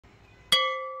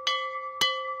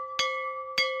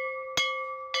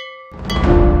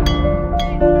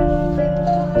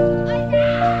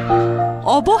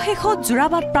অৱশেষত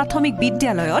জোৰাবাট প্ৰাথমিক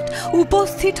বিদ্যালয়ত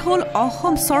উপস্থিত হ'ল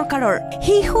অসম চৰকাৰৰ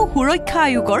শিশু সুৰক্ষা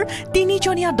আয়োগৰ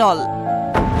 3জনীয়া দল।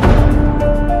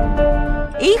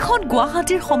 এইখন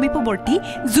গুৱাহাটীৰ সমীপৱৰ্তী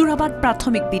জোৰাবাট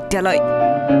প্ৰাথমিক বিদ্যালয়।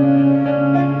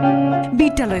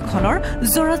 বিদ্যালয়খনৰ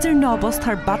জৰাজীৰ্ণ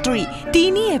অৱস্থাৰ বাতৰি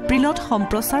 3 এপ্ৰিলত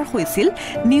সম্প্ৰচাৰ হৈছিল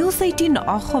নিউজ 18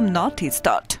 অসম নৰ্থ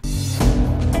ইষ্টত।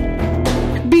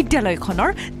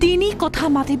 বিদ্যালয়খনৰ 3 কঠা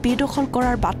মাটি বেদখল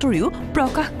কৰাৰ বাতৰিও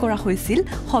প্ৰকাশ কৰা হৈছিল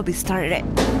সবিস্তাৰেৰে।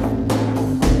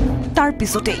 তাৰ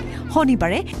পিছতে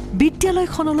শনিবাৰে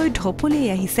বিদ্যালয়খনলৈ ঢপলিয়াই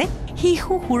আহিছে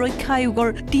শিশু সুৰক্ষা আয়োগৰ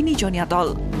 3জনীয়া দল।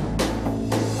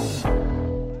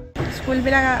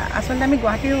 স্কুলবিলাক আসলে আমি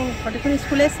গুৱাহাটীৰ প্ৰতিখন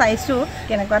স্কুলে চাইছোঁ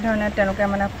কেনেকুৱা ধৰণে তেওঁলোকে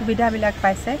মানে সুবিধাবিলাক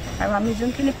পাইছে আৰু আমি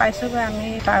যোনখিনি পাইছোঁ আমি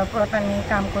তাৰ ওপৰত আমি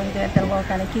কাম কৰি যে তেওঁলোকৰ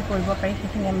কাৰণে কি কৰিব পাৰি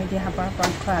সেইখিনি আমি দিহা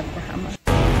পৰামৰ্শ আগবঢ়াম।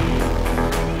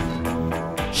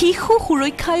 শিশু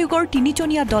সুৰক্ষা আয়োগৰ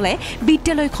 3জনীয়া দলে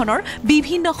বিদ্যালয়খনৰ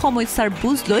বিভিন্ন সমস্যাৰ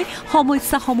বুজ লৈ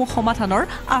সমস্যাসমূহ সমাধানৰ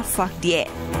আশ্বাস দিয়ে।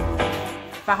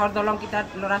 পাহৰ দলংকেইটাত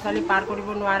ল'ৰা ছোৱালী পাৰ কৰিব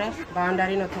নোৱাৰে,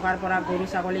 বাউণ্ডাৰী নথকাৰ পৰা গৰু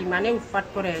ছাগলী ইমানেই উৎপাত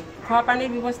কৰে। খোৱা পানীৰ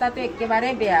ব্যৱস্থাটো একেবাৰে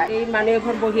বেয়া। এই মানুহ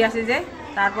ঘৰ বহি আছে যে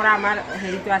তাৰ পৰা আমাৰ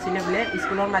হেৰিটো আছিলে বোলে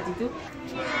স্কুলৰ মাটিটো।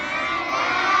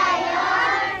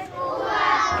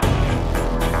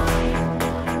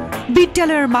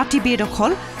 বিদ্যালয়ৰ মাটি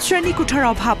বেদখল, শ্ৰেণীকোঠাৰ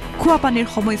অভাৱ, খোৱা পানীৰ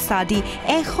সমস্যা আদি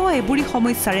 100 এবুৰি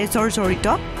সমস্যাৰে জৰ্জৰিত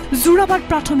জোৰাবাট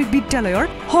প্ৰাথমিক বিদ্যালয়ৰ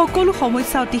সকলো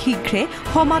সমস্যা অতি শীঘ্ৰে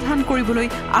সমাধান কৰিবলৈ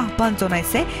আহ্বান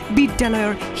জনাইছে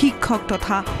বিদ্যালয়ৰ শিক্ষক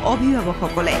তথা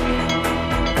অভিভাৱকসকলে।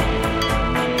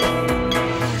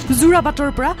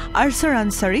 জোৰাবাটৰ পৰা আৰছাৰ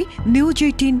Ansari, news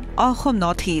 18 Assam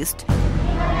north east.